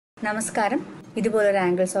നമസ്കാരം. ഇതുപോലൊരു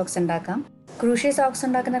angle socks ഉണ്ടാക്കാം. ക്രൂഷ്യ സോക്സ്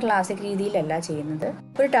ഉണ്ടാക്കുന്ന ക്ലാസിക് രീതിയിലല്ല ചെയ്യുന്നത്.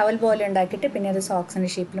 ഒരു ടവൽ പോലെ ഉണ്ടാക്കിയിട്ട് പിന്നെ അത് സോക്സിന്റെ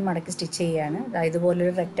ഷേപ്പിൽ മടക്കി സ്റ്റിച്ച് ചെയ്യാണ്.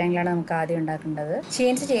 ഇതുപോലൊരു റെക്റ്റാങ്കിളാണ് നമുക്ക് ആദ്യം ഉണ്ടാക്കേണ്ടത്.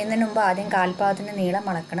 ചെയിൻസ് ചെയ്യുന്നതിന് മുമ്പ് ആദ്യം കാൽപാദത്തിന് നീളം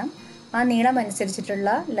അളക്കണം. ആ നീളം അനുസരിച്ചിട്ടുള്ള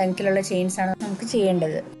ലെങ്ത്തിലുള്ള ചെയിൻസ് ആണ് നമുക്ക്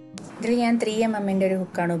ചെയ്യേണ്ടത്. ഇതിൽ ഞാൻ 3mm ഒരു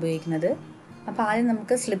ഹുക്കാണ് ഉപയോഗിക്കുന്നത്. അപ്പോൾ ആദ്യം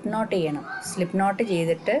നമുക്ക് സ്ലിപ്പ് നോട്ട് ചെയ്യണം. സ്ലിപ്പ് നോട്ട്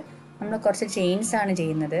ചെയ്തിട്ട് നമ്മൾ കുറച്ച് ചെയിൻസ് ആണ്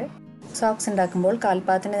ചെയ്യുന്നത്. സോക്സ് ഉണ്ടാക്കുമ്പോൾ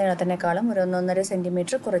കാൽപാദത്തിന്റെ നീളത്തിനേക്കാളും ഒരു 1.5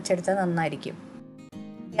 സെന്റിമീറ്റർ കുറച്ചെടുത്താൽ നന്നായിരിക്കും.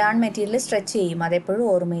 യാൺ മെറ്റീരിയൽ സ്ട്രെച്ച് ചെയ്യും, അതെപ്പോഴും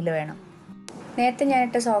ഓർമ്മയിൽ വേണം. നേരത്തെ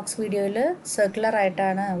ഞാനിട്ട സോക്സ് വീഡിയോയിൽ സർക്കുലർ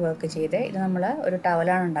ആയിട്ടാണ് വർക്ക് ചെയ്തത്. ഇത് നമ്മൾ ഒരു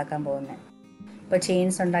ടവലാണ് ഉണ്ടാക്കാൻ പോകുന്നത്. അപ്പോൾ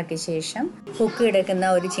ചെയിൻസ് ഉണ്ടാക്കിയ ശേഷം ഹുക്ക് കിടക്കുന്ന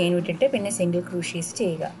ഒരു ചെയിൻ വിട്ടിട്ട് പിന്നെ സിംഗിൾ ക്രൂഷീസ്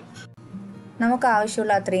ചെയ്യുക. നമുക്ക്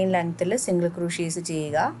ആവശ്യമുള്ള അത്രയും ലെങ്ത്തിൽ സിംഗിൾ ക്രൂഷീസ്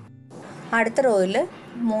ചെയ്യുക. അടുത്ത റോയിൽ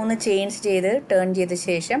 3 ചെയിൻസ് ചെയ്ത് ടേൺ ചെയ്ത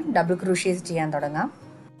ശേഷം ഡബിൾ ക്രൂഷീസ് ചെയ്യാൻ തുടങ്ങാം.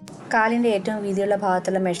 കാലിൻ്റെ ഏറ്റവും വീതിയുള്ള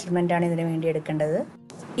ഭാഗത്തുള്ള മെഷർമെൻ്റ് ആണ് ഇതിനു വേണ്ടി എടുക്കേണ്ടത്.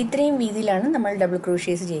 ഇത്രയും വീതിയിലാണ് നമ്മൾ ഡബിൾ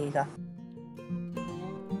ക്രൂഷീസ് ചെയ്യുക.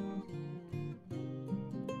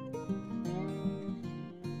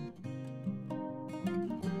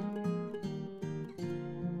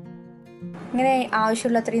 ഇങ്ങനെ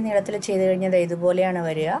ആവശ്യമുള്ള അത്രയും നീളത്തിൽ ചെയ്ത് കഴിഞ്ഞാൽ ഇതുപോലെയാണ്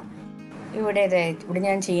വരിക. ഇവിടെ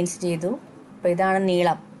ഞാൻ ചെയിൻസ് ചെയ്തു. അപ്പോൾ ഇതാണ്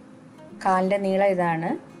നീളം, കാലിൻ്റെ നീളം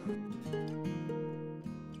ഇതാണ്.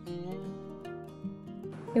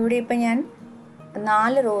 ഇവിടെ ഇപ്പം ഞാൻ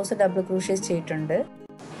 4 റോസ് ഡബിൾ ക്രൂഷീസ് ചെയ്തിട്ടുണ്ട്.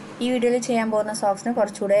 ഈ വീഡിയോയിൽ ചെയ്യാൻ പോകുന്ന സോക്സിന്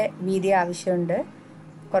കുറച്ചുകൂടെ വീതി ആവശ്യമുണ്ട്.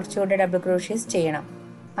 കുറച്ചുകൂടെ ഡബിൾ ക്രൂഷീസ് ചെയ്യണം.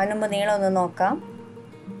 അതിന് മുമ്പ് നീളം ഒന്ന് നോക്കാം.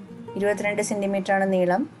 22 സെൻറ്റിമീറ്റർ ആണ്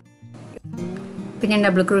നീളം. ഇപ്പം ഞാൻ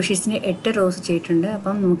ഡബിൾ ക്രൂഷീസിന് 8 റോസ് ചെയ്തിട്ടുണ്ട്.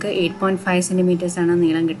 അപ്പം നമുക്ക് 8.5 സെൻറ്റിമീറ്റേഴ്സാണ്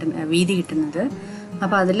വീതി കിട്ടുന്നത്.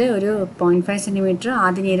 അപ്പോൾ അതിൽ ഒരു 0.5 സെൻറ്റിമീറ്റർ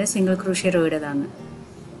ആദ്യം ചെയ്ത സിംഗിൾ ക്രൂഷ്യ റോയുടേതാണ്.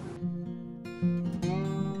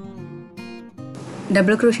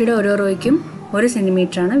 ഡബിൾ ക്രൂഷ്യയുടെ ഓരോ റോയ്ക്കും 1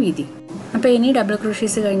 സെൻറ്റിമീറ്ററാണ് വീതി. അപ്പോൾ ഇനി ഡബിൾ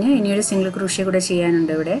ക്രൂഷീസ് കഴിഞ്ഞ് ഇനിയൊരു സിംഗിൾ ക്രൂഷ്യ കൂടെ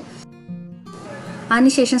ചെയ്യാനുണ്ട് ഇവിടെ.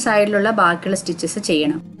 അതിനുശേഷം സൈഡിലുള്ള ബാക്കിയുള്ള സ്റ്റിച്ചസ്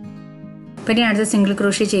ചെയ്യണം. അപ്പോൾ ഇനി അടുത്ത സിംഗിൾ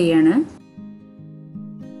ക്രൂഷ്യ ചെയ്യാണ്.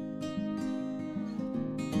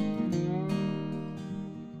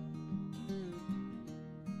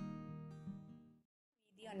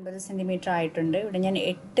 വീതി 9 സെൻറ്റിമീറ്റർ ആയിട്ടുണ്ട്. ഇവിടെ ഞാൻ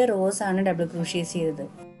 8 റോസ് ആണ് ഡബിൾ ക്രൂഷീസ് ചെയ്തത്.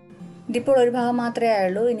 ഇതിപ്പോൾ ഒരു ഭാഗം മാത്രമേ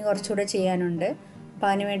ആയുള്ളൂ, ഇനി കുറച്ചുകൂടെ ചെയ്യാനുണ്ട്.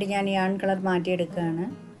 അപ്പോൾ അതിനുവേണ്ടി ഞാൻ യാൺ കളർ മാറ്റിയെടുക്കുകയാണ്.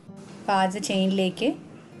 അപ്പോൾ ആദ്യത്തെ ചെയിനിലേക്ക്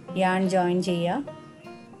യാൺ ജോയിൻ ചെയ്യുക.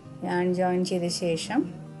 യാൺ ജോയിൻ ചെയ്ത ശേഷം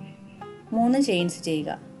 3 ചെയിൻസ്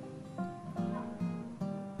ചെയ്യുക.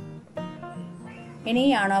 ഇനി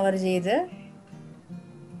യാൺ ഓവർ ചെയ്ത്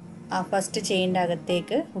ആ ഫസ്റ്റ് ചെയിൻ്റെ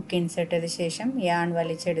അകത്തേക്ക് ഹുക്ക് ഇൻസേർട്ട് ചെയ്ത ശേഷം യാൺ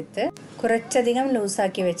വലിച്ചെടുത്ത് കുറച്ചധികം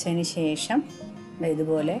ലൂസാക്കി വെച്ചതിന് ശേഷം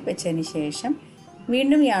ഇതുപോലെ വെച്ചതിന് ശേഷം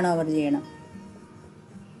വീണ്ടും യാൺ ഓവർ ചെയ്യണം.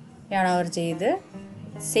 യാൺ ഓവർ ചെയ്ത്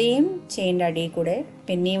സെയിം ചെയിൻ്റെ അടിയിൽ കൂടെ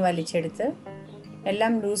പിന്നെയും വലിച്ചെടുത്ത്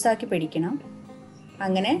എല്ലാം ലൂസാക്കി പിടിക്കണം.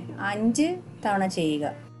 അങ്ങനെ 5 തവണ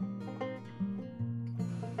ചെയ്യുക.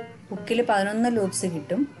 ഹുക്കിൽ 11 ലൂപ്സ്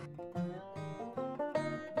കിട്ടും.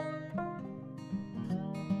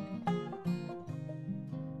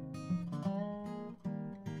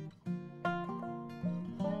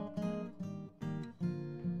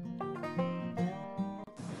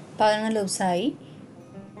 ലൂപ്സായി.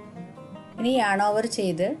 ഇനി യാൺ ഓവർ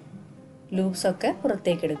ചെയ്ത് ലൂപ്സൊക്കെ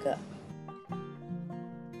പുറത്തേക്ക് എടുക്കുക.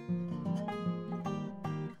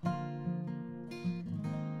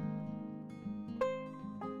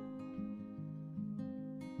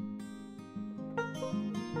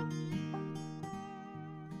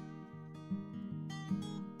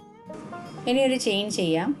 ഇനി ഒരു ചെയിൻ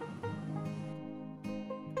ചെയ്യാം.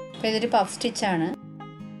 അപ്പോൾ ഇതൊരു പഫ് സ്റ്റിച്ചാണ്.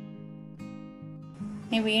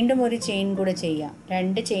 ഇനി വീണ്ടും ഒരു ചെയിൻ കൂടെ ചെയ്യാം.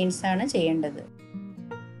 2 ചെയിൻസ് ആണ് ചെയ്യേണ്ടത്.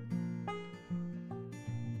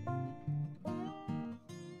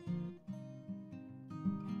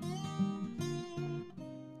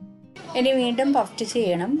 ഇനി വീണ്ടും പഫ് സ്റ്റിച്ച്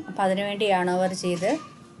ചെയ്യണം. അപ്പോൾ അതിനുവേണ്ടി യാൺ ഓവർ ചെയ്ത്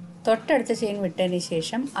തൊട്ടടുത്ത ചെയിൻ വിട്ടതിന്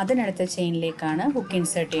ശേഷം അതിനടുത്ത ചെയിനിലേക്കാണ് ഹുക്ക്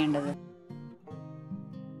ഇൻസേർട്ട് ചെയ്യേണ്ടത്.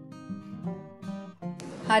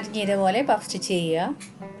 ആദ്യം ചെയ്തപോലെ പഫ് സ്റ്റിച്ച് ചെയ്യുക.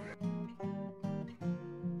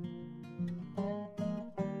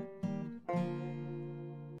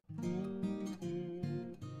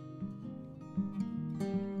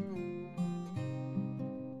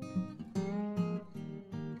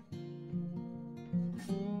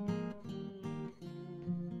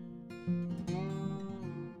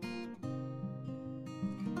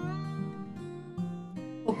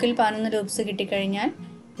 ഹുക്കിൽ 11 ലൂപ്സ് കിട്ടിക്കഴിഞ്ഞാൽ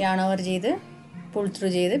യാൺ ഓവർ ചെയ്ത് പുൾ ത്രൂ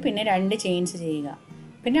ചെയ്ത് പിന്നെ 2 ചെയിൻസ് ചെയ്യുക.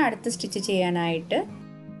 പിന്നെ അടുത്ത സ്റ്റിച്ച് ചെയ്യാനായിട്ട്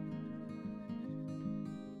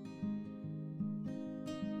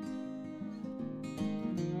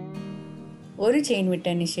ഒരു ചെയിൻ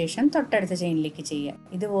വിട്ടതിന് ശേഷം തൊട്ടടുത്ത ചെയിനിലേക്ക് ചെയ്യുക.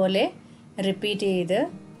 ഇതുപോലെ റിപ്പീറ്റ് ചെയ്ത്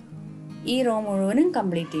ഈ റോ മുഴുവനും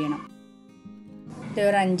കംപ്ലീറ്റ് ചെയ്യണം. ഇത്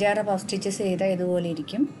ഒരു 5-6 പഫ് സ്റ്റിച്ചസ് ചെയ്താൽ ഇതുപോലെ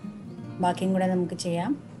ഇരിക്കും. ബാക്കിയും കൂടെ നമുക്ക്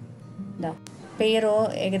ചെയ്യാം. ഇതാ ഇപ്പോൾ ഈ റോ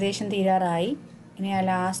ഏകദേശം തീരാറായി. ഇനി ആ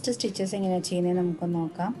ലാസ്റ്റ് സ്റ്റിച്ചസ് എങ്ങനെയാണ് ചെയ്യുന്നത് നമുക്കൊന്ന്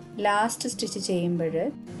നോക്കാം. ലാസ്റ്റ് സ്റ്റിച്ച് ചെയ്യുമ്പോൾ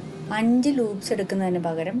 5 ലൂപ്സ് എടുക്കുന്നതിന്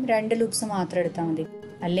പകരം 2 ലൂപ്സ് മാത്രം എടുത്താൽ മതി.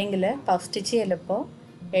 അല്ലെങ്കിൽ പഫ് സ്റ്റിച്ച് ചിലപ്പോൾ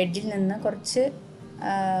എഡ്ജിൽ നിന്ന് കുറച്ച്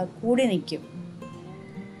കൂടി നിൽക്കും.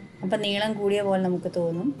 അപ്പം നീളം കൂടിയ പോലെ നമുക്ക്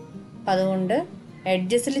തോന്നും. അപ്പം അതുകൊണ്ട്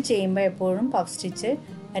എഡ്ജസിൽ ചെയ്യുമ്പോൾ എപ്പോഴും പഫ് സ്റ്റിച്ച്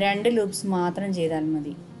 2 ലൂപ്സ് മാത്രം ചെയ്താൽ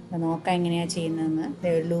മതി. അപ്പം നോക്കാം എങ്ങനെയാണ് ചെയ്യുന്നതെന്ന്.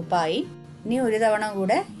 ഒരു ലൂപ്പായി. ഇനി ഒരു തവണ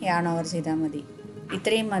കൂടെ യാൺ ഓവർ ചെയ്താൽ മതി.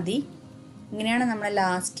 ഇത്രയും മതി. ഇങ്ങനെയാണ് നമ്മൾ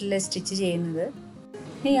ലാസ്റ്റിൽ സ്റ്റിച്ച് ചെയ്യുന്നത്.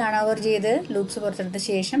 ഇനി യാൺ ഓവർ ചെയ്ത് ലൂപ്സ് പുറത്തെടുത്ത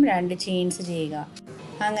ശേഷം 2 ചെയിൻസ് ചെയ്യുക.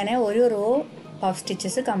 അങ്ങനെ ഒരു റോ പഫ്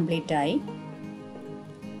സ്റ്റിച്ചസ് കംപ്ലീറ്റ് ആയി.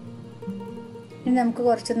 ഇനി നമുക്ക്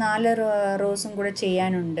കുറച്ച് 4 റോസും കൂടെ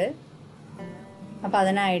ചെയ്യാനുണ്ട്. അപ്പോൾ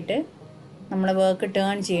അതിനായിട്ട് നമ്മൾ വർക്ക്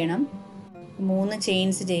ടേൺ ചെയ്യണം. 3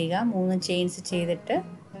 ചെയിൻസ് ചെയ്യുക. 3 ചെയിൻസ് ചെയ്തിട്ട്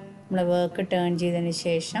നമ്മൾ വർക്ക് ടേൺ ചെയ്തതിന്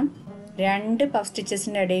ശേഷം 2 പഫ്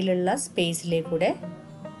സ്റ്റിച്ചസിൻ്റെ ഇടയിലുള്ള സ്പേസിലേക്കൂടെ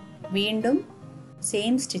വീണ്ടും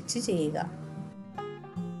സെയിം സ്റ്റിച്ച് ചെയ്യുക.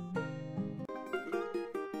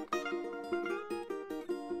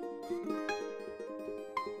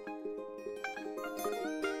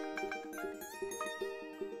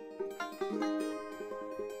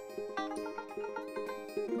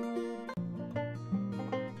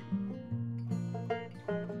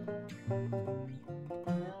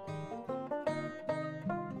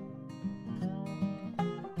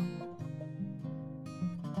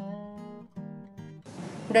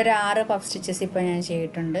 ഇവിടെ ഒരു 6 പഫ് സ്റ്റിച്ചസ് ഇപ്പോൾ ഞാൻ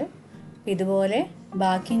ചെയ്തിട്ടുണ്ട്. ഇതുപോലെ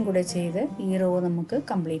ബാക്കിയും കൂടെ ചെയ്ത് ഈ റോ നമുക്ക്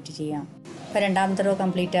കംപ്ലീറ്റ് ചെയ്യാം. ഇപ്പോൾ രണ്ടാമത്തെ റോ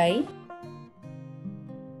കംപ്ലീറ്റ് ആയി.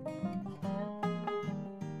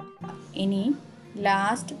 ഇനി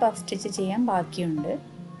ലാസ്റ്റ് പഫ് സ്റ്റിച്ച് ചെയ്യാൻ ബാക്കിയുണ്ട്.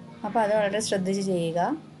 അപ്പോൾ അത് വളരെ ശ്രദ്ധിച്ച് ചെയ്യുക.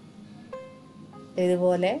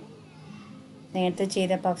 ഇതുപോലെ നേരത്തെ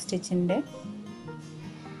ചെയ്ത പഫ് സ്റ്റിച്ചിൻ്റെ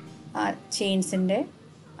ആ ചെയിൻസിൻ്റെ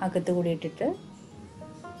അകത്ത് കൂടി ഇട്ടിട്ട്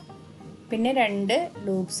പിന്നെ 2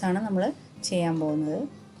 ലൂപ്സാണ് നമ്മൾ ചെയ്യാൻ പോകുന്നത്.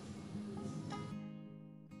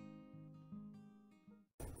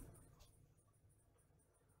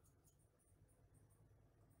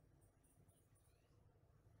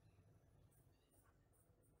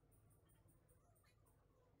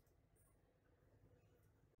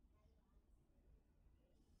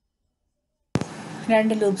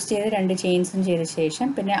 രണ്ട് ലൂപ്സ് ചെയ്ത് 2 ചെയിൻസും ചെയ്ത ശേഷം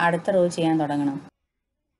പിന്നെ അടുത്ത റോ ചെയ്യാൻ തുടങ്ങണം.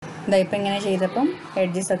 ഇതാ ഇപ്പം ഇങ്ങനെ ചെയ്തപ്പം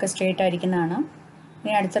എഡ്ജസൊക്കെ സ്ട്രെയിറ്റ് ആയിരിക്കുന്നതാണ്.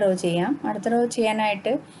 ഇനി അടുത്ത റോ ചെയ്യാം. അടുത്ത റോ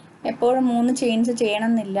ചെയ്യാനായിട്ട് എപ്പോഴും 3 ചെയിൻസ്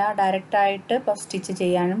ചെയ്യണമെന്നില്ല. ഡയറക്റ്റായിട്ട് പഫ് സ്റ്റിച്ച്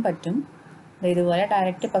ചെയ്യാനും പറ്റും. ഇതുപോലെ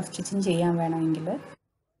ഡയറക്റ്റ് പഫ് സ്റ്റിച്ചിങ് ചെയ്യാൻ വേണമെങ്കിൽ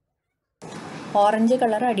ഓറഞ്ച്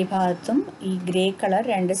കളർ അടിഭാഗത്തും ഈ ഗ്രേ കളർ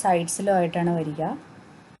 2 സൈഡ്സിലും ആയിട്ടാണ് വരിക.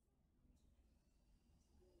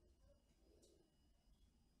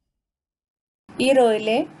 ഈ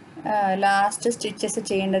റോയിലെ ലാസ്റ്റ് സ്റ്റിച്ചസ്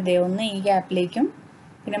ചെയ്യേണ്ടത് ഒന്ന് ഈ ഗ്യാപ്പിലേക്കും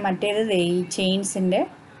പിന്നെ മറ്റേത് ഈ ചെയിൻസിൻ്റെ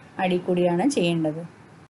അടി കൂടിയാണ് ചെയ്യേണ്ടത്.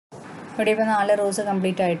 ഇവിടെ ഇപ്പോൾ 4 റോസ്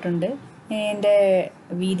കംപ്ലീറ്റ് ആയിട്ടുണ്ട്. ഇതിൻ്റെ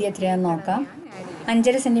വീതി എത്രയാണെന്ന് നോക്കാം.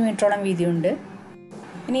 5.5 സെൻറ്റിമീറ്ററോളം വീതിയുണ്ട്.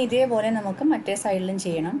 ഇനി ഇതേപോലെ നമുക്ക് മറ്റേ സൈഡിലും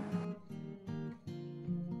ചെയ്യണം.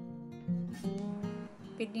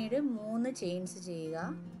 പിന്നീട് 3 ചെയിൻസ് ചെയ്യുക.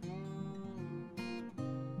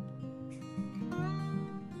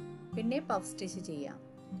 പിന്നെ പഫ് സ്റ്റിച്ച് ചെയ്യാം.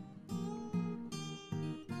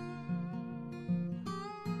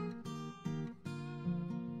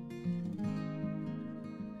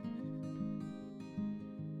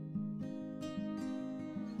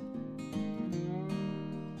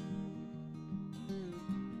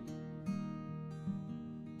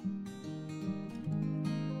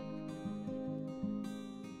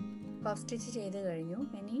 പഫ് സ്റ്റിച്ച് ചെയ്ത് കഴിഞ്ഞു.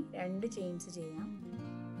 ഇനി 2 ചെയിൻസ് ചെയ്യാം.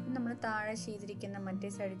 നമ്മൾ താഴെ ചെയ്തിരിക്കുന്ന മറ്റേ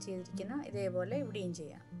സൈഡിൽ ചെയ്തിരിക്കുന്ന ഇതേപോലെ ഇവിടെയും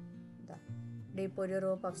ചെയ്യാം. ഇതാ ഇവിടെ ഇപ്പോൾ ഒരു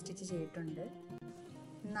റോ പഫ് സ്റ്റിച്ച് ചെയ്തിട്ടുണ്ട്.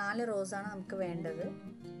 4 റോസാണ് നമുക്ക് വേണ്ടത്.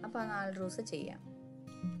 അപ്പോൾ ആ 4 റോസ് ചെയ്യാം.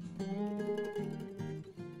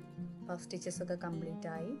 പഫ് സ്റ്റിച്ചസ് ഒക്കെ കംപ്ലീറ്റ്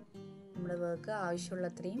ആയി. നമ്മുടെ വർക്ക്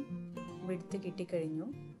ആവശ്യമുള്ളത്രയും വിഡ്ത്ത് കിട്ടിക്കഴിഞ്ഞു.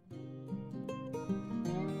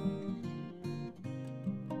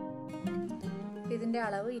 ഇതിൻ്റെ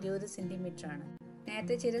അളവ് 20 സെൻറ്റിമീറ്റർ ആണ്.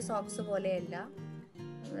 നേരത്തെ ചെയ്ത സോക്സ് പോലെയല്ല,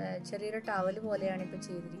 ചെറിയൊരു ടവൽ പോലെയാണ് ഇപ്പോൾ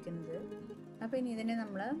ചെയ്തിരിക്കുന്നത്. അപ്പോൾ ഇനി ഇതിനെ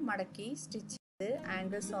നമ്മൾ മടക്കി സ്റ്റിച്ച് ചെയ്ത്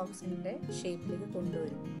ആംഗിൾ സോക്സിൻ്റെ ഷേപ്പിലേക്ക്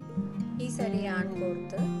കൊണ്ടുവരും. ഈ സൈഡ് യാൺ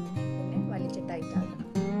കോർത്ത് പിന്നെ വലിച്ച് ടൈറ്റ് ആക്കണം.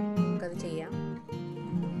 നമുക്കത് ചെയ്യാം.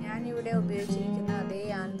 ഞാനിവിടെ ഉപയോഗിച്ചിരിക്കുന്ന അതേ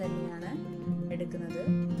യാൺ തന്നെയാണ് എടുക്കുന്നത്.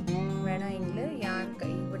 വേണമെങ്കിൽ യാൺ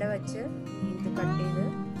ഇവിടെ വെച്ച് ഇത് കട്ട് ചെയ്ത്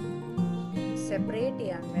സെപ്പറേറ്റ്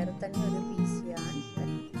യാൺ വേറെ തന്നെ ഒരു പീസ് യാൺ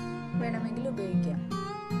വേണമെങ്കിൽ ഉപയോഗിക്കാം.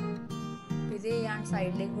 ഇത് യാൺ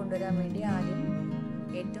സൈഡിലേക്ക് കൊണ്ടുവരാൻ വേണ്ടി ആദ്യം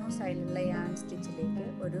ഏറ്റവും സൈഡിലുള്ള യാൺ സ്റ്റിച്ചിലേക്ക്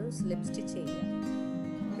ഒരു സ്ലിപ്പ് സ്റ്റിച്ച് ചെയ്യുക.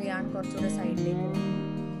 അപ്പോൾ യാൺ കുറച്ചുകൂടെ സൈഡിലേക്ക് വരും.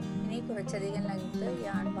 ഇനി കുറച്ചധികം ലെങ്ത്ത്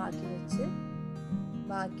യാൺ ബാക്കി വെച്ച്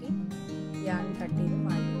ബാക്കി യാൺ കട്ട് ചെയ്ത്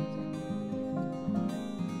മാറ്റി വയ്ക്കാം.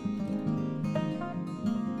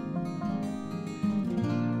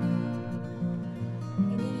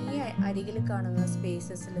 ഇനി ഈ അരികിൽ കാണുന്ന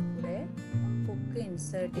സ്പേസസിൽ കൂടെ ഹുക്ക്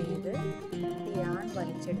ഇൻസേർട്ട് ചെയ്ത് യാൺ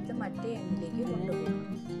വലിച്ചെടുത്ത് മറ്റേ എൻഡിലേക്ക് കൊണ്ടുപോകും.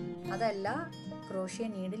 അതല്ല ക്രോഷ്യ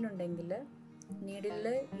നീഡിലുണ്ടെങ്കിൽ നീഡിൽ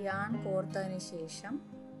യാൺ കോർത്തതിന് ശേഷം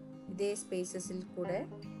ഇതേ സ്പേസസിൽ കൂടെ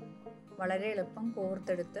വളരെ എളുപ്പം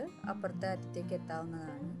കോർത്തെടുത്ത് അപ്പുറത്തെ അറ്റത്തേക്ക്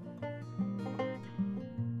എത്താവുന്നതാണ്.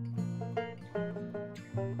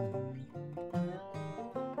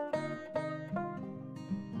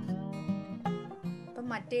 അപ്പം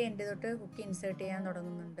മറ്റേ എൻഡ് തൊട്ട് ഹുക്ക് ഇൻസേർട്ട് ചെയ്യാൻ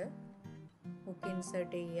തുടങ്ങുന്നുണ്ട്. ഹുക്ക്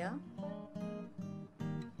ഇൻസേർട്ട് ചെയ്യുക.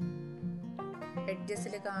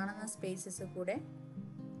 എഡ്ജസിൽ കാണുന്ന സ്പേസസ് കൂടെ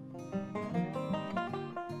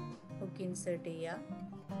ഹുക്ക് ഇൻസേർട്ട് ചെയ്യുക.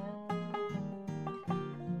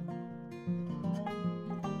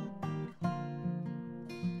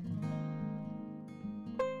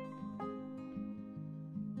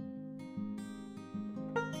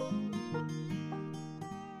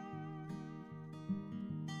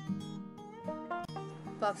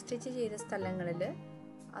 പഫ് സ്റ്റിച്ച് ചെയ്ത സ്ഥലങ്ങളിൽ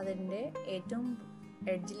അതിൻ്റെ ഏറ്റവും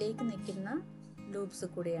എഡ്ജിലേക്ക് നിൽക്കുന്ന ലൂപ്സ്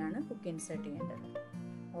കൂടെയാണ് ഹുക്ക് ഇൻസേർട്ട് ചെയ്യേണ്ടത്.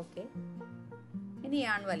 ഓക്കെ, ഇനി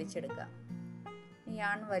യാൺ വലിച്ചെടുക്കുക.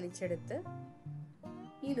 യാൺ വലിച്ചെടുത്ത്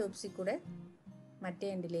ഈ ലൂപ്സിൽ കൂടെ മറ്റേ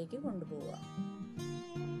എൻഡിലേക്ക് കൊണ്ടുപോവുക.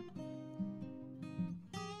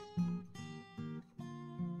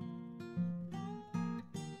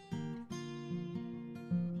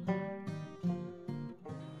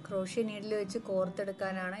 ക്രോഷ്യ നീഡിൽ വെച്ച്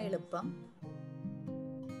കോർത്തെടുക്കാനാണ് എളുപ്പം.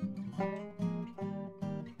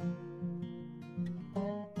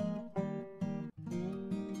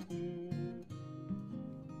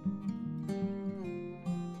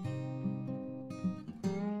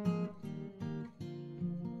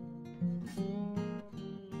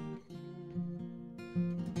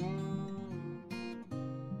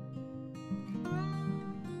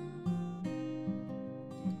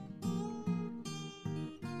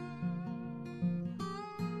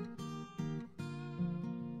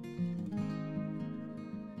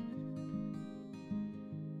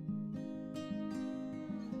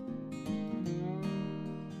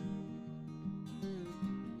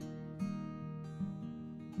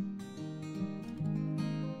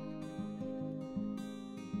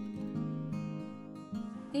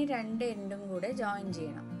 ഈ രണ്ട് എൻഡും കൂടെ ജോയിൻ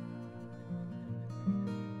ചെയ്യണം.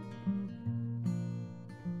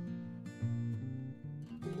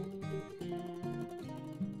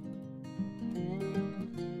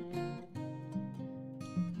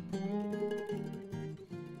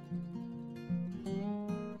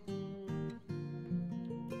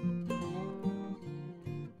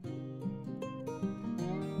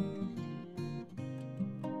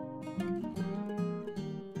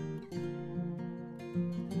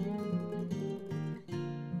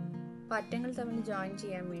 അറ്റങ്ങൾ തമ്മിൽ ജോയിൻ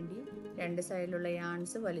ചെയ്യാൻ വേണ്ടി രണ്ട് സൈഡിലുള്ള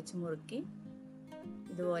യാൺസ് വലിച്ചു മുറുക്കി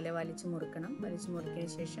ഇതുപോലെ വലിച്ചു മുറുക്കണം. വലിച്ചു മുറുക്കിയ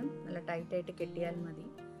ശേഷം നല്ല ടൈറ്റായിട്ട് കെട്ടിയാൽ മതി.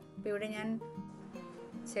 അപ്പോൾ ഇവിടെ ഞാൻ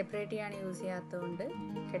സെപ്പറേറ്റ് യാൺ യൂസ് ചെയ്യാത്തതുകൊണ്ട്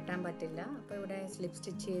കെട്ടാൻ പറ്റില്ല. അപ്പോൾ ഇവിടെ സ്ലിപ്പ്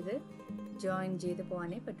സ്റ്റിച്ച് ചെയ്ത് ജോയിൻ ചെയ്ത്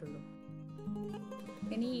പോകാനേ പറ്റുള്ളൂ.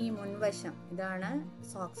 ഇനി ഈ മുൻവശം, ഇതാണ്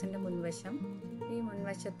സോക്സിൻ്റെ മുൻവശം. ഈ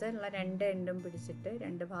മുൻവശത്തുള്ള രണ്ട് എൻഡും പിടിച്ചിട്ട്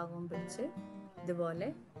രണ്ട് ഭാഗവും പിടിച്ച് ഇതുപോലെ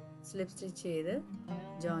സ്ലിപ്പ് സ്റ്റിച്ച് ചെയ്ത്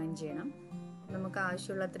ജോയിൻ ചെയ്യണം. നമുക്ക്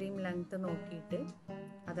ആവശ്യമുള്ള അത്രയും ലെങ്ത് നോക്കിയിട്ട്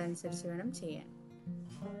അതനുസരിച്ച് വേണം ചെയ്യാൻ.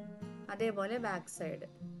 അതേപോലെ ബാക്ക് സൈഡ്,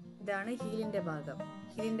 ഇതാണ് ഹീലിൻ്റെ ഭാഗം.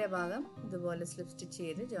 ഹീലിൻ്റെ ഭാഗം ഇതുപോലെ സ്ലിപ്പ് സ്റ്റിച്ച്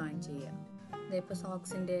ചെയ്ത് ജോയിൻ ചെയ്യുക. ഇതിപ്പോൾ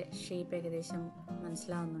സോക്സിൻ്റെ ഷേപ്പ് ഏകദേശം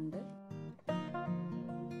മനസ്സിലാവുന്നുണ്ട്.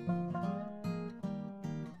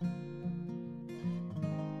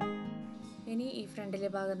 ഇനി ഈ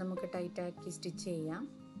ഫ്രണ്ടിലെ ഭാഗം നമുക്ക് ടൈറ്റാക്കി സ്റ്റിച്ച് ചെയ്യാം.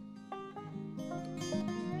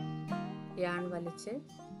 യാൺ വലിച്ച്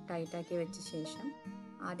ടൈറ്റാക്കി വെച്ച ശേഷം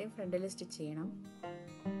ആദ്യം ഫ്രണ്ടിൽ സ്റ്റിച്ച് ചെയ്യണം.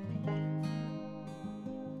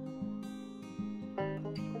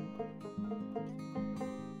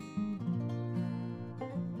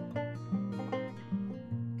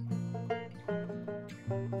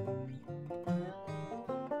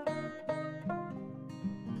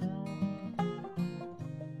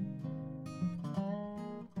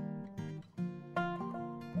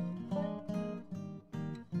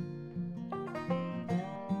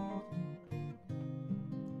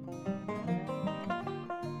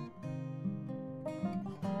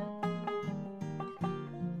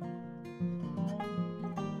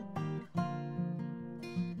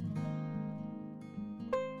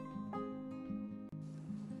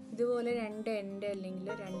 ഇതുപോലെ രണ്ട് എൻഡ് അല്ലെങ്കിൽ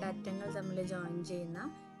രണ്ട് അറ്റങ്ങൾ തമ്മിൽ ജോയിൻ ചെയ്യുന്ന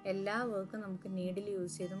എല്ലാ വർക്കും നമുക്ക് നീഡിൽ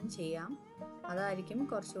യൂസ് ചെയ്തും ചെയ്യാം. അതായിരിക്കും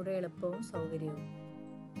കുറച്ചുകൂടെ എളുപ്പവും സൗകര്യവും.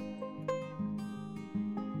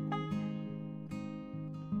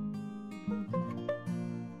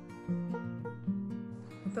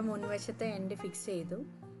 ഇപ്പം മുൻവശത്തെ എൻഡ് ഫിക്സ് ചെയ്തു.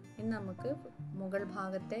 ഇനി നമുക്ക് മുകൾ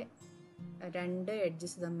ഭാഗത്തെ രണ്ട്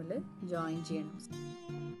എഡ്ജസ് തമ്മിൽ ജോയിൻ ചെയ്യണം.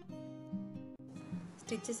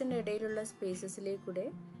 സ്റ്റിച്ചസിൻ്റെ ഇടയിലുള്ള സ്പേസസിലേക്കൂടെ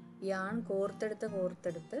യാൺ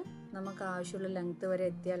കോർത്തെടുത്ത് നമുക്ക് ആവശ്യമുള്ള ലെങ്ത് വരെ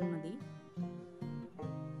എത്തിയാൽ മതി.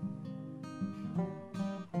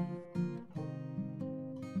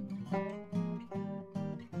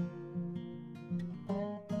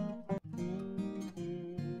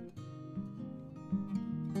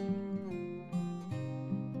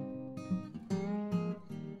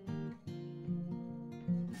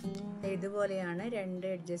 ഇതുപോലെയാണ് രണ്ട്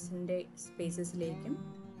എഡ്ജസിൻ്റെ സ്പേസസിലേക്കും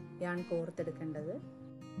യാൺ കോർത്തെടുക്കേണ്ടത്.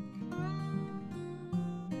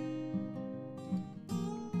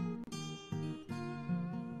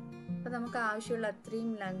 അപ്പോൾ നമുക്ക് ആവശ്യമുള്ള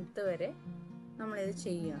അത്രയും ലെങ്ത് വരെ നമ്മളിത്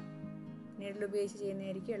ചെയ്യുക. നീഡിൽ ഉപയോഗിച്ച്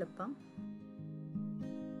ചെയ്യുന്നതായിരിക്കും എളുപ്പം.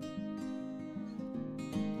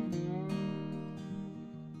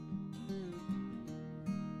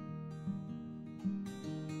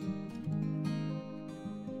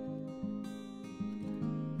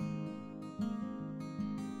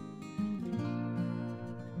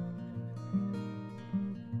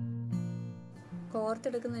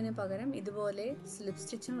 കോർത്തെടുക്കുന്നതിന് പകരം ഇതുപോലെ സ്ലിപ്പ്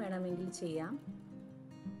സ്റ്റിച്ചും വേണമെങ്കിൽ ചെയ്യാം.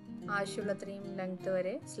 ആവശ്യമുള്ളത്രയും ലെങ്ത്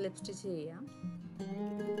വരെ സ്ലിപ്പ് സ്റ്റിച്ച് ചെയ്യാം.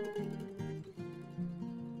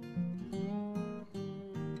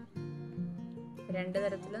 രണ്ട്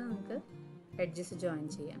തരത്തിൽ നമുക്ക് എഡ്ജസ് ജോയിൻ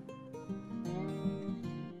ചെയ്യാം.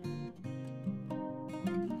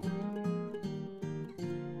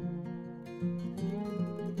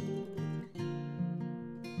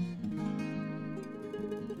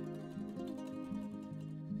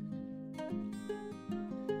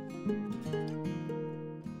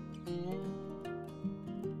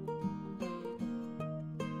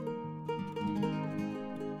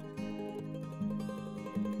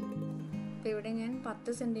 അപ്പോൾ ഇവിടെ ഞാൻ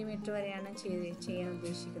 10 സെൻറ്റിമീറ്റർ വരെയാണ് ചെയ്യാൻ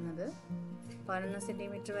ഉദ്ദേശിക്കുന്നത്. 11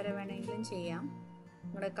 സെൻറ്റിമീറ്റർ വരെ വേണമെങ്കിലും ചെയ്യാം.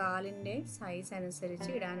 നിങ്ങളുടെ കാലിൻ്റെ സൈസ് അനുസരിച്ച്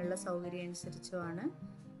ഇടാനുള്ള സൗകര്യം അനുസരിച്ചുമാണ്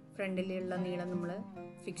ഫ്രണ്ടിലുള്ള നീളം നമ്മൾ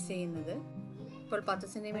ഫിക്സ് ചെയ്യുന്നത്. ഇപ്പോൾ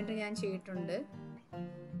 10 സെൻറ്റിമീറ്റർ ഞാൻ ചെയ്തിട്ടുണ്ട്.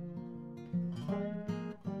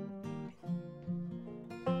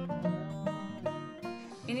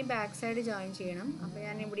 ഇനി ബാക്ക് സൈഡ് ജോയിൻ ചെയ്യണം. അപ്പോൾ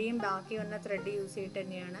ഞാൻ ഇവിടെയും ബാക്കി വന്ന ത്രെഡ് യൂസ് ചെയ്തിട്ട്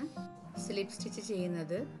തന്നെയാണ് സ്ലിപ്പ് സ്റ്റിച്ച്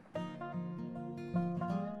ചെയ്യുന്നത്.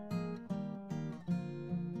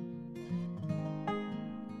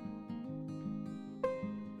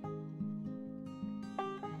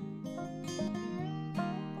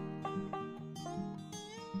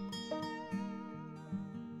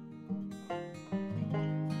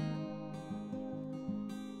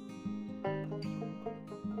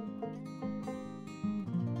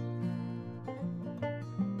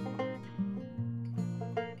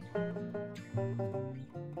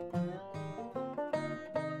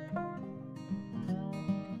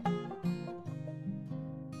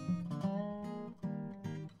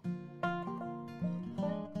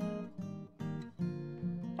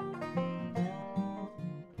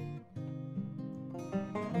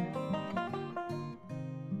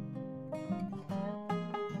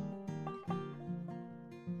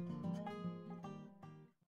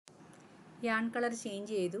 യാൺ കളർ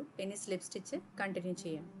ചേഞ്ച് ചെയ്തു. ഇനി സ്ലിപ്പ് സ്റ്റിച്ച് കണ്ടിന്യൂ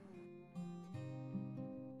ചെയ്യാം.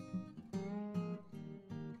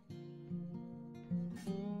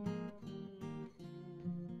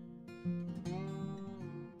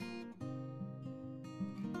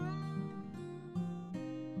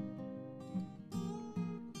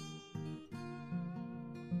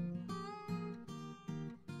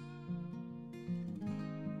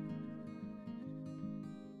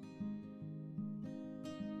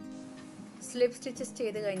 സ്ലിപ്പ് സ്റ്റിച്ചസ്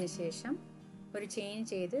ചെയ്ത് കഴിഞ്ഞ ശേഷം ഒരു ചെയിൻ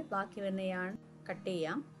ചെയ്ത് ബാക്കി വരുന്ന യാൺ കട്ട്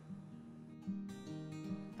ചെയ്യാം.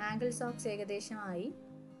 ആംഗിൾ സോക്സ് ഏകദേശമായി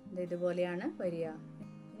ഇതുപോലെയാണ് വരിക.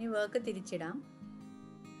 ഇനി വർക്ക് തിരിച്ചിടാം.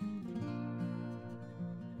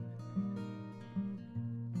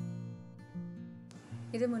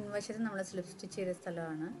 ഇത് മുൻവശത്ത് നമ്മൾ സ്ലിപ്പ് സ്റ്റിച്ച് ചെയ്ത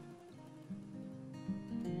സ്ഥലമാണ്.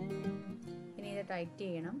 ഇനി ഇത് ടൈറ്റ്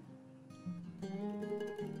ചെയ്യണം.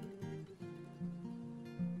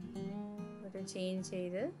 ചെയിൻ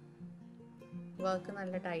ചെയ്ത് വർക്ക്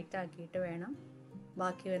നല്ല ടൈറ്റ് ആക്കിയിട്ട് വേണം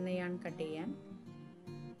ബാക്കി വരുന്ന യാൺ കട്ട് ചെയ്യാൻ.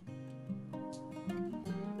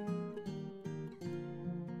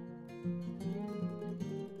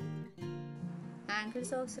 ആംഗിൾ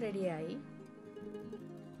സോക്സ് റെഡിയായി.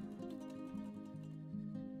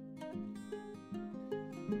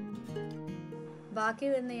 ബാക്കി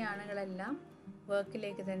വരുന്ന യാണുകളെല്ലാം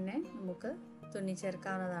വർക്കിലേക്ക് തന്നെ നമുക്ക് തുന്നി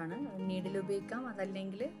ചേർക്കാവുന്നതാണ്. നീഡിൽ ഉപയോഗിക്കാം,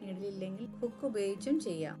 അതല്ലെങ്കിൽ നീഡിലില്ലെങ്കിൽ ഹുക്ക് ഉപയോഗിച്ചും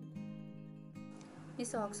ചെയ്യാം. ഈ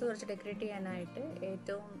സോക്സ് കുറച്ച് ഡെക്കറേറ്റ് ചെയ്യാനായിട്ട്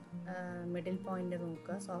ഏറ്റവും മിഡിൽ പോയിന്റ്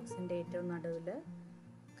നോക്കുക. സോക്സിൻ്റെ ഏറ്റവും നടുവിൽ,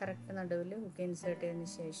 കറക്റ്റ് നടുവിൽ ഹുക്ക് ഇൻസേർട്ട് ചെയ്തതിന്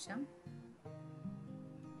ശേഷം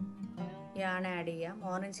യാൺ ആഡ് ചെയ്യാം.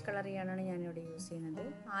 ഓറഞ്ച് കളർ യാണാണ് ഞാനിവിടെ യൂസ് ചെയ്യുന്നത്.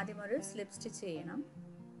 ആദ്യം ഒരു സ്ലിപ്പ് സ്റ്റിച്ച് ചെയ്യണം.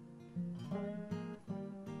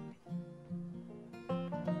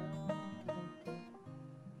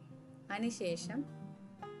 അതിനുശേഷം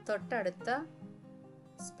തൊട്ടടുത്ത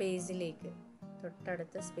സ്പേസിലേക്ക്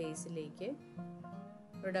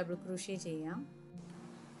ഒരു ഡബിൾ ക്രൂഷ്യ ചെയ്യാം.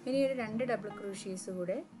 ഇനി ഒരു 2 ഡബിൾ ക്രൂഷ്യസ്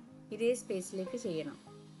കൂടെ ഇതേ സ്പേസിലേക്ക് ചെയ്യണം.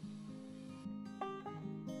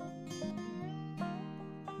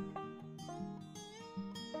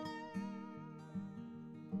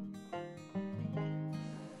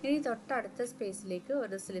 ഇനി തൊട്ടടുത്ത സ്പേസിലേക്ക്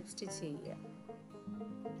ഒരു സ്ലിപ്പ് സ്റ്റിച്ച് ചെയ്യുക.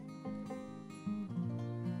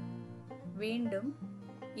 വീണ്ടും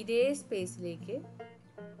ഇതേ സ്പേസിലേക്ക്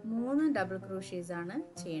 3 ഡബിൾ ക്രൂഷ്യസ് ആണ്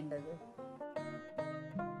ചെയ്യേണ്ടത്.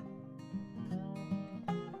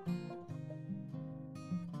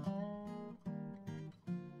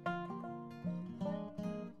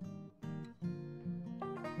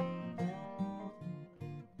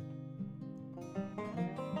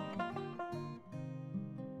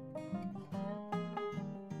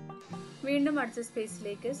 വീണ്ടും അടുത്ത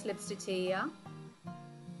സ്പേസിലേക്ക് സ്ലിപ്പ് സ്റ്റിച്ച് ചെയ്യുക.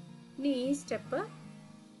 ഇനി ഈ സ്റ്റെപ്പ്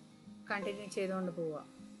കണ്ടിന്യൂ ചെയ്തുകൊണ്ട് പോവുക.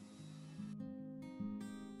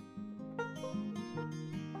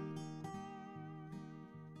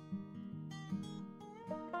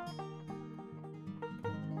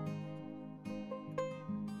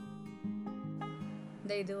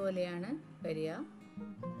 ഇതുപോലെയാണ് വരിക.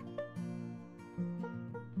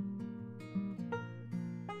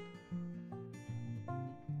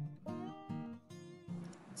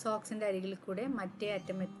 സോക്സിൻ്റെ അരികിൽ കൂടെ മറ്റേ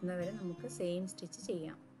അറ്റം എത്തുന്നവരെ നമുക്ക് സെയിം സ്റ്റിച്ച്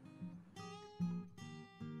ചെയ്യാം.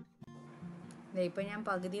 ഇപ്പോൾ ഞാൻ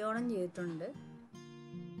പകുതിയോളം ചെയ്തിട്ടുണ്ട്.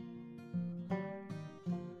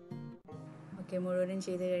 ഓക്കെ, മുഴുവനും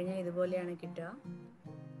ചെയ്ത് കഴിഞ്ഞാൽ ഇതുപോലെയാണ് കിട്ടുക.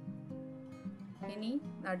 ഇനി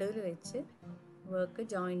നടുവിൽ വെച്ച് വർക്ക്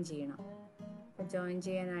ജോയിൻ ചെയ്യണം. അപ്പോൾ ജോയിൻ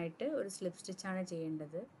ചെയ്യാനായിട്ട് ഒരു സ്ലിപ്പ് സ്റ്റിച്ചാണ്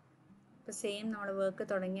ചെയ്യേണ്ടത്. അപ്പോൾ സെയിം നമ്മൾ വർക്ക്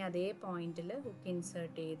തുടങ്ങിയ അതേ പോയിന്റിൽ ഹുക്ക്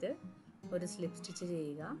ഇൻസേർട്ട് ചെയ്ത് ഒരു സ്ലിപ്പ് സ്റ്റിച്ച്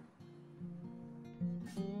ചെയ്യുക.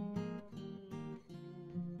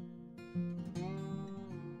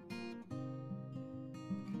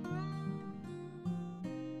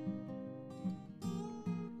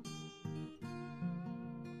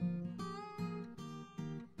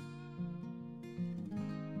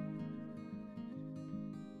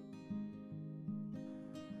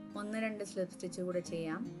 ഒന്ന് 2 സ്ലിപ്പ് സ്റ്റിച്ച് കൂടെ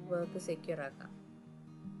ചെയ്യാം, വർക്ക് സെക്യൂർ ആക്കാം.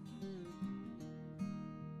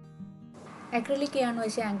 അക്രിലിക് യാണ്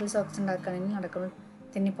വെച്ച് ആംഗിൾ സോക്സ് ഉണ്ടാക്കുകയാണെങ്കിൽ നടക്കുമ്പോൾ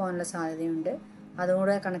തെന്നിപ്പോകാനുള്ള സാധ്യതയുണ്ട്.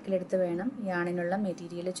 അതുകൂടെ കണക്കിലെടുത്ത് വേണം യാണിനുള്ള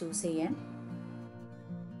മെറ്റീരിയൽ ചൂസ് ചെയ്യാൻ.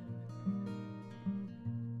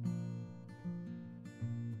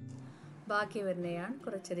 ബാക്കി വരുന്ന യാൺ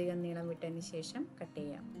കുറച്ചധികം നീളം വിട്ടതിന് ശേഷം കട്ട്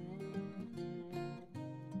ചെയ്യാം.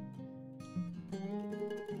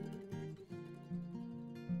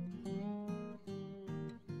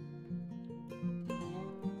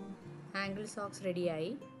 ആംഗിൾ സോക്സ്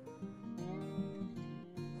റെഡിയായി.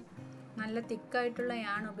 നല്ല തിക്കായിട്ടുള്ള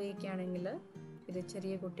യാൺ ഉപയോഗിക്കുകയാണെങ്കിൽ ഇത്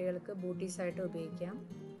ചെറിയ കുട്ടികൾക്ക് ബൂട്ടീസായിട്ട് ഉപയോഗിക്കാം.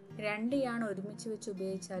 2 യാൺ ഒരുമിച്ച് വെച്ച്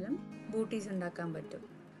ഉപയോഗിച്ചാലും ബൂട്ടീസ് ഉണ്ടാക്കാൻ പറ്റും.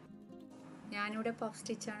 ഞാനിവിടെ പഫ്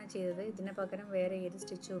സ്റ്റിച്ചാണ് ചെയ്തത്. ഇതിന് പകരം വേറെ ഏത്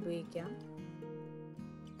സ്റ്റിച്ചും ഉപയോഗിക്കാം.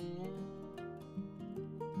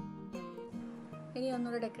 ഇനി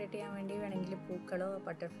ഒന്നുകൂടെ ഡെക്കറേറ്റ് ചെയ്യാൻ വേണ്ടി വേണമെങ്കിൽ പൂക്കളോ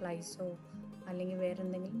ബട്ടർഫ്ലൈസോ അല്ലെങ്കിൽ വേറെ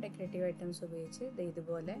എന്തെങ്കിലും ഡെക്കറേറ്റീവ് ഐറ്റംസ് ഉപയോഗിച്ച്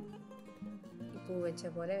ഇതുപോലെ ഈ പൂ വെച്ച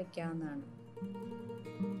പോലെ വെക്കാവുന്നതാണ്.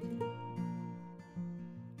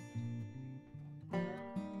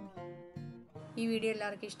 ഈ വീഡിയോ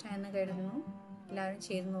എല്ലാവർക്കും ഇഷ്ടമായെന്ന് കരുതുന്നു. എല്ലാവരും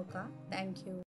ചെയ്ത് നോക്കുക. Thank you.